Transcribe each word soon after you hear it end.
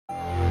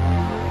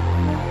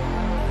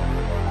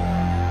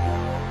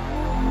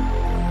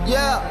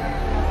Yeah.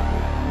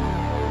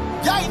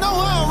 Y'all ain't know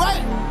who I am,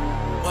 right?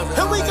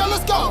 Here we go,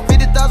 let's go.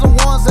 50,000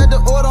 ones at the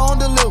order on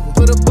deliver.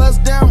 Put a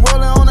bust down,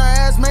 rolling on her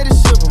ass, made it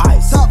shiver.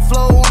 Top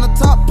flow on the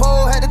top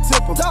pole, had to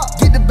tip her.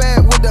 Get the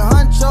bag with the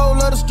huncho,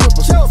 love the stripper.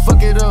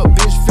 Fuck it up,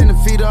 bitch, finna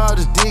feed her all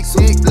this dick.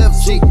 Sick,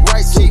 left cheek,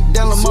 right cheek,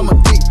 down la mama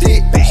dick.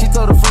 She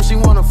told her friend she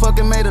wanna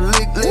fucking made a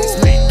lick.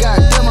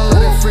 Goddamn, I love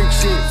that freak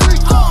shit.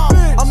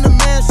 I'm the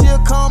man,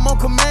 she'll come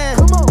on command.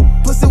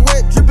 Pussy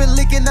wet, dripping,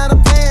 leaking out of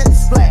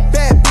pants.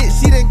 Bad bitch,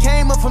 she done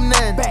came up from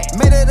that.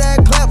 Made her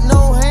that clap,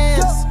 no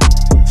hands.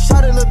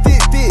 Shot it little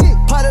dick,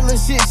 potted little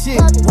shit.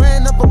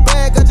 Ran up a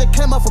bag, I just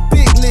came off a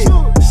big lick.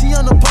 She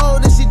on the pole,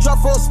 then she drop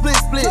for a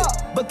split.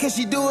 But can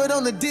she do it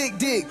on the dick?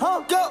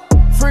 Go.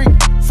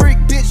 Freak,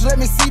 bitch, let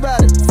me see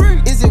about it.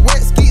 Is it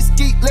wet,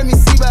 skeet, let me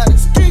see about it.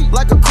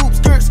 Like a coupe,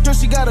 skirt,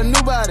 she got a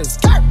new body.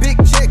 Big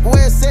check,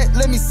 where it's at,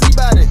 let me see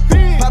about it.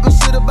 Poppin'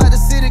 shit about the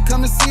city,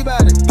 come and see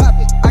about it. Pop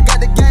it, I got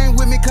the gang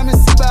with me, come and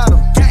see about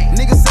them.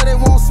 Niggas say they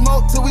won't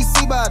smoke till we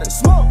see about it.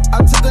 I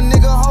took a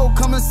nigga hoe,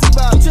 come and see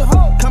about it.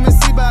 Come and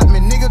see about me,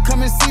 nigga,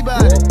 come and see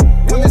about it.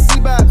 Come and see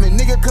about me,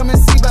 nigga, come and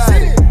see about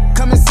it.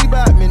 Come and see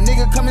about me,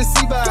 nigga, come and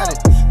see about it.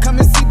 Come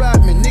and see about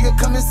me, nigga,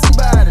 come and see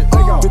about it.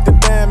 With the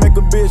band, make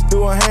a bitch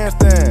do a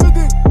handstand.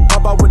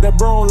 Pop out with that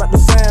broom like the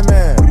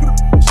Sandman.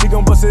 She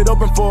gon' bust it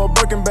open for a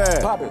Birkin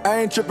bag.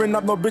 I ain't trippin'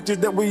 up no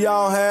bitches that we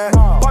all had.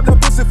 Pop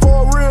that pussy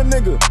for a real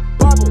nigga.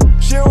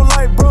 She don't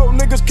like broke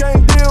niggas,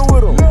 can't deal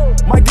with them.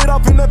 Might get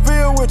off in that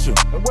field with you.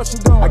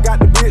 I got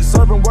the bitch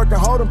serving, working,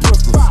 holding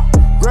pistols.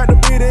 Grab the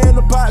beater in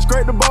the pot,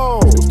 scrape the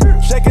bowl.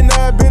 Shaking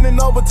that,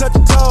 bending over,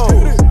 touching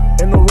toes.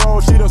 In the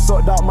road, she done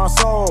sucked out my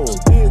soul.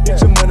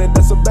 Get your money,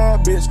 that's a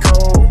bad bitch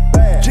code.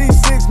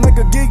 G6 make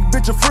a geek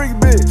bitch a freak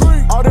bitch.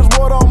 All this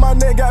water on my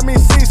neck got me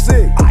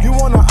seasick. You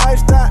want an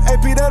iced out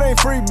AP, that ain't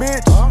free,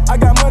 bitch. I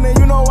got money,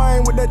 you know I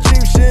ain't with that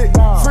cheap shit.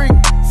 Freak,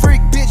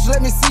 bitch,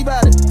 let me see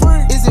about it.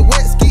 Is it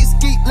wet, skeet,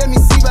 let me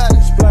see about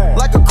it.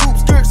 Like a coupe,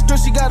 skirt,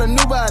 she got a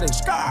new body.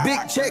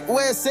 Big check,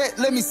 where it's at,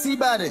 let me see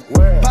about it.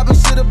 Poppin'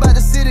 shit about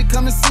the city,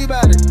 come and see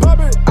about it.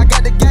 I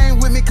got the gang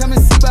with me, come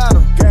and see about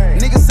them.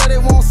 Niggas say they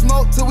won't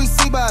smoke till we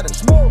see about it.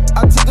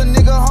 I took a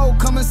nigga hoe,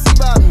 come and see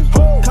about me.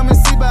 Come and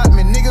see about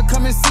me, nigga,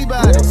 come and see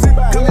about it.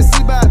 Come and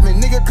see about me,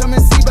 nigga, come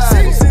and see about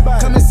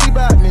it. Come and see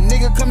about me,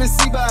 nigga, come and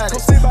see about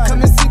it.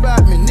 Come and see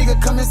about me,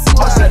 nigga, come and see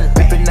about it.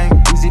 Pick the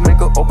name easy, make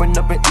her open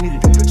up and eat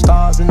it.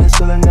 Stars in the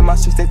ceiling, in my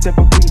seats, they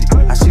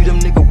Tempur-Pedic. I see them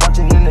niggas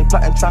watching and they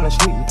plotting, trying to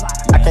sneak me.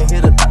 I can't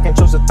hear the talk, can't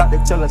trust the thought, they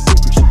tellin'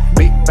 secrets.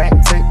 Big back,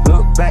 take,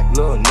 look back,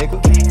 little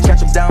nigga.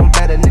 Catch him down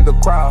bad, a nigga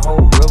cry a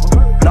whole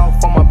river. Now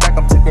on my back,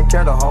 I'm taking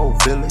care of the whole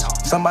village.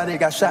 Somebody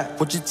got shot,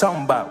 what you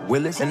talking about,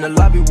 Willis? In the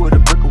lobby with a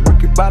brick of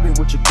wicked Bobby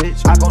with your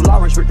bitch. I go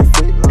Lawrence with the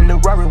fit, in the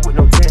Rari with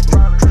no tent.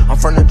 I'm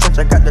from the trench,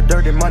 I got the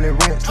dirty money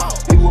rent.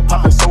 He was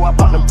poppin', so I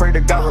popped and pray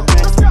to God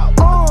repent.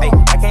 Hey,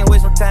 I can't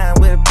waste my time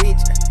with a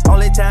bitch.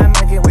 Only time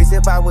I can waste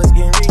if I was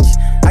getting rich.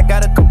 I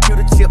got a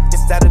computer chip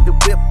inside of the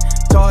whip.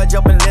 Charge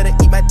up and let her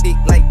eat my dick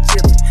like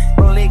chips.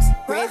 Rolex,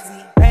 crazy,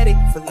 paddock.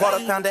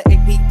 Quarter pounder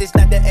AP, this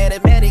not the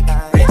automatic.